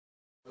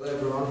Hello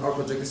everyone, our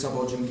project is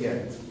about Jim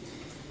Carrey.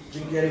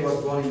 Jim Carrey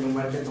was born in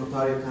Newmarket,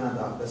 Ontario,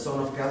 Canada, the son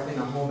of Kathleen,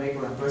 a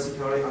homemaker, and Percy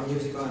Carey, a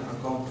musician and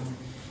accountant.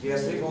 He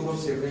has three older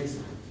siblings,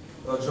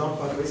 John,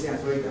 Patricia,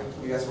 and Rita.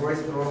 He was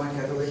raised Roman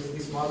Catholic.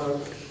 His mother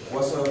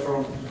was of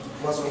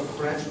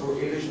French or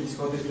Irish and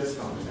Scottish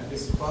descent, and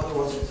his father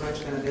was of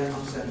French Canadian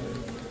ancestry.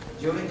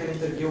 During an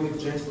interview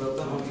with James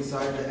Lilton on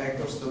Inside the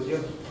Actor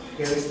Studio,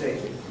 Carey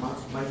stated,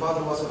 "My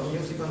father was a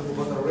musician who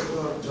got a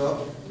regular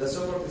job that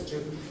supported his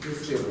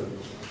children.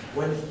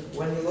 When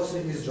he lost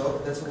his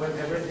job, that's when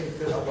everything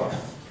fell apart.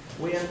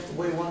 We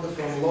wandered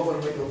from lower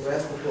middle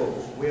class to poor.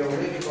 We are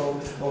really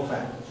all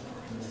back.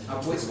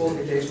 At which school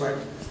at age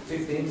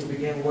 15 to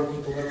begin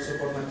working to help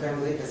support my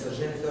family as a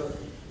janitor.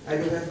 I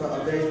do have a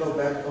baseball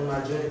bat on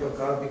my janitor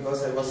card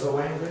because I was so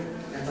angry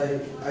and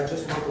I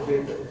just want to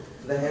beat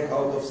the heck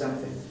out of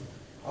something."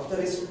 After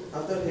his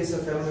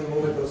family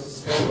moved to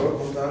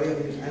Scarborough, Ontario,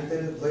 he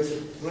attended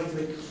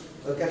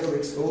a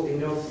Catholic school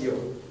in North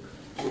York.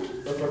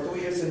 For 2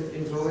 years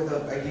enrolled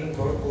at Again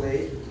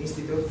Play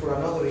Institute for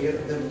another year,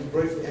 then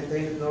briefly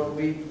attended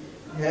Northby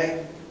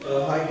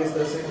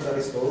Highgate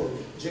Secondary School.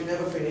 Jim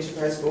never finished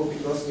high school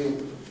because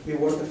he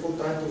worked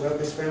full-time to help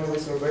his family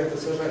survive the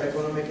social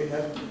economic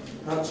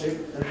hardship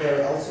and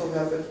also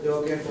helped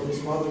to care for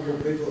his mother who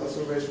battled a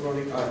severe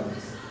chronic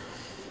illness.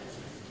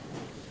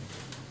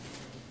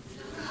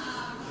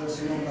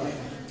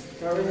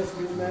 Carey has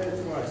been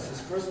married twice.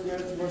 His first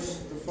marriage was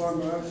to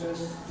former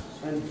actress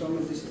and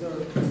comedy star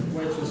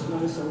waitress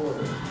Melissa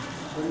Ward.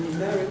 When he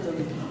married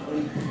on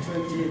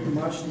 28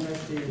 March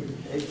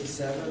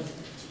 1987,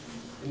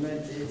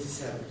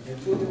 the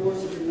two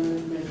divorced in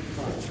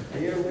 1995.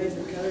 A year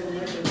later, Carey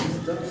married his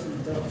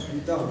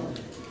daughter,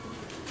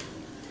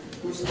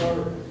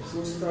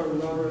 co-star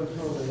Lauren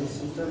Holden in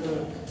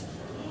September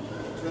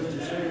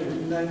 23,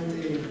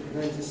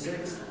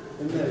 1996.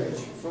 The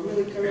marriage.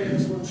 Family Carey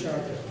has one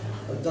child,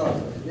 a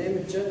daughter,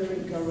 named Jennifer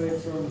Carey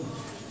from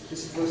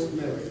his first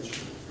marriage.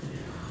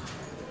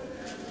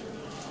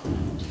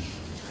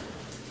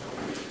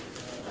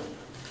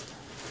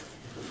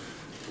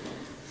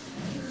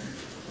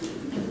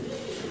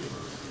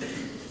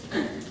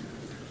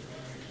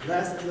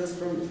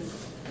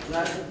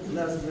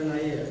 Less than a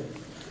year.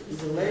 In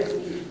the late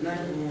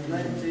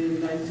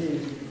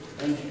 1919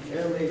 and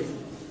early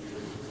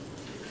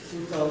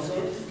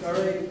 2000,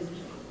 Carey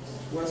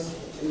was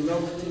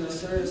involved in a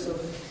series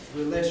of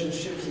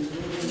relationships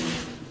including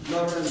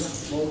Lauren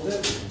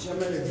Molden,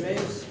 Jamie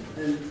James,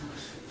 and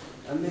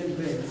Amin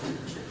Bain.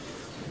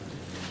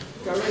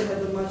 Carey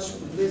had a much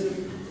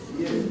publicity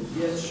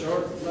yet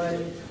short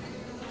life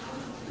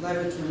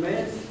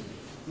remained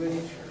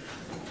with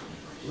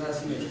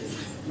last meeting.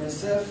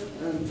 Myself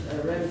and a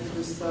rent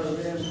star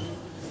Liam,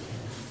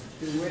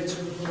 the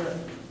waiter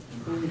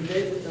who he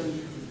dated and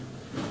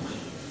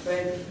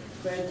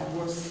paint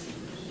was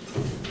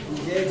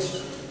engaged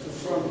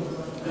from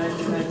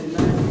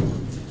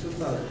 1999 to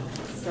 2000.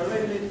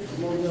 Carey met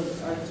model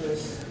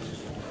actress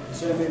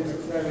Jamie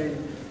McClary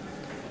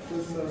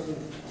 2000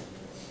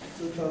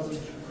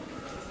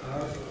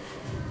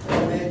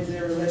 and made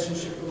their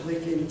relationship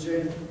public in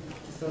June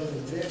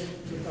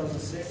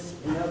 2006.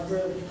 In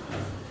April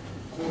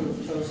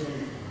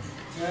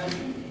 2010,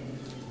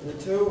 the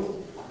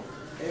two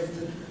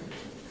ended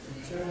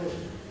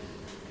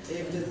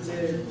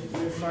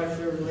their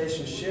 5-year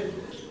relationship.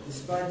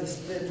 Despite the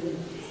split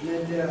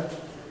media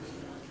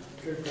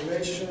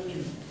calculation,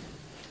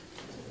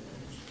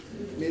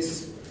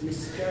 Miss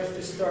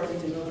Carey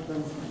started in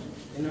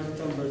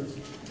October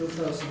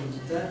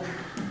 2010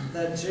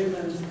 that Jim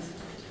and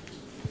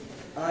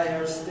I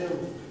are still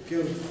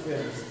good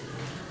friends.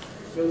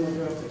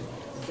 Filmography.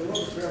 The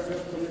filmography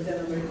of Canadian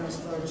American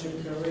star Jim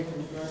Carrey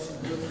comprises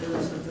good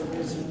films and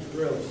television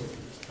roles.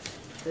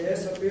 He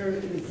has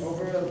appeared in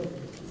overall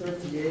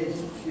 38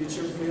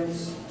 feature films,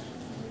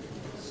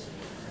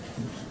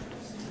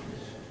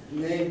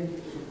 named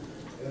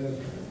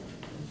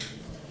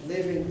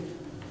Living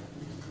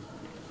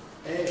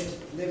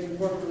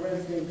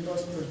Portrait in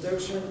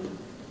post-production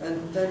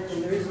and 10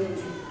 television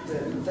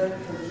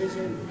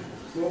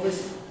movies.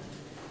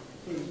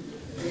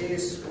 He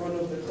is one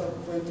of the top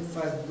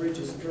 25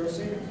 British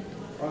grossing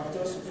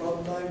actors of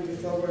all time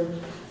with over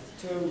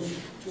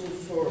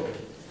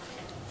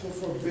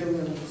 $2.4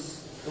 billion.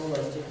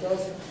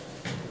 2000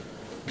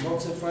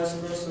 box office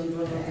gross on an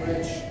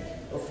average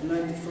of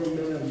 $94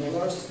 million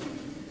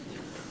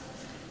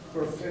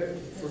for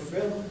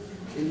film.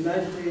 In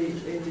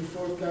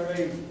 1984,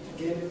 Carey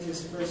gained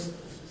his first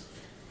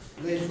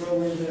lead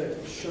role in the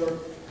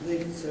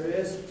short-lived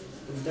series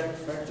The Duck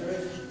Factory,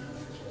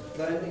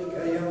 playing a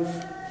young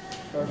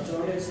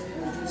cartoonist,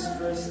 and his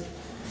first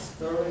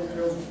starring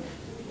role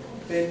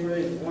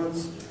papered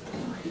once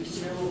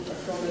into a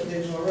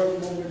comedy horror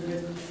movie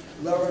with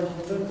Lauren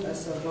Holden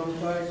as a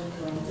vampire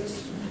countess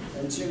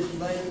and Jim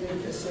playing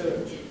as a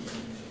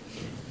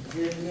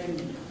Vietnam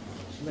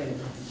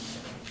lady.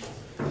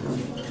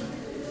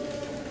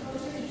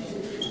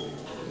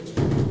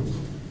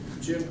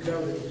 Jim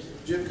Carrey.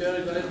 Shmk ka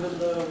ardhur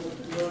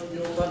në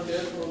një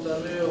market në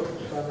Ontario,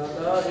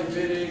 Kanada, I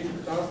biri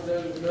kanë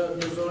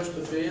në zonë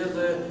shtëpie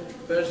dhe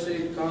persi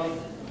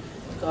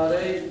ka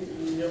rej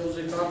një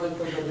muzikant dhe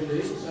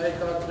kontabilist, ai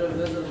ka 3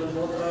 vëllezër dhe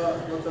motra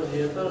më të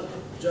vjetër,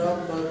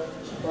 Gjan,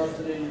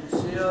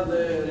 Patricia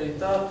dhe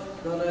Rita,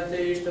 nëna e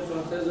tij ishte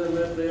franceze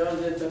me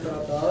prejardhje të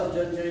Kanadas,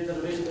 gjatë një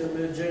interviste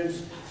me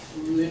James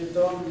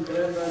Lipton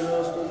brenda në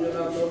studion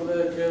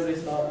atorëve Kerry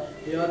tha,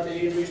 "Jati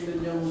im ishte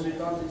një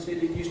muzikant I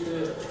cili kishte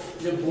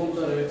një punë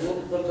të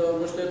rregullt për të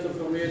mbështetur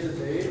familjet e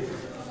tij.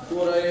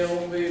 Kur ai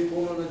humbi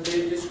punën e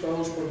tij, diçka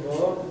u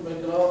shpërblua, me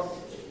krah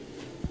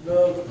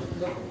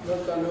në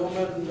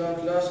kalume nga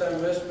klasa e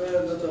mesme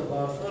dhe të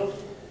varfër,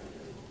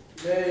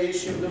 ne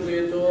ishim duke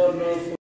jetuar në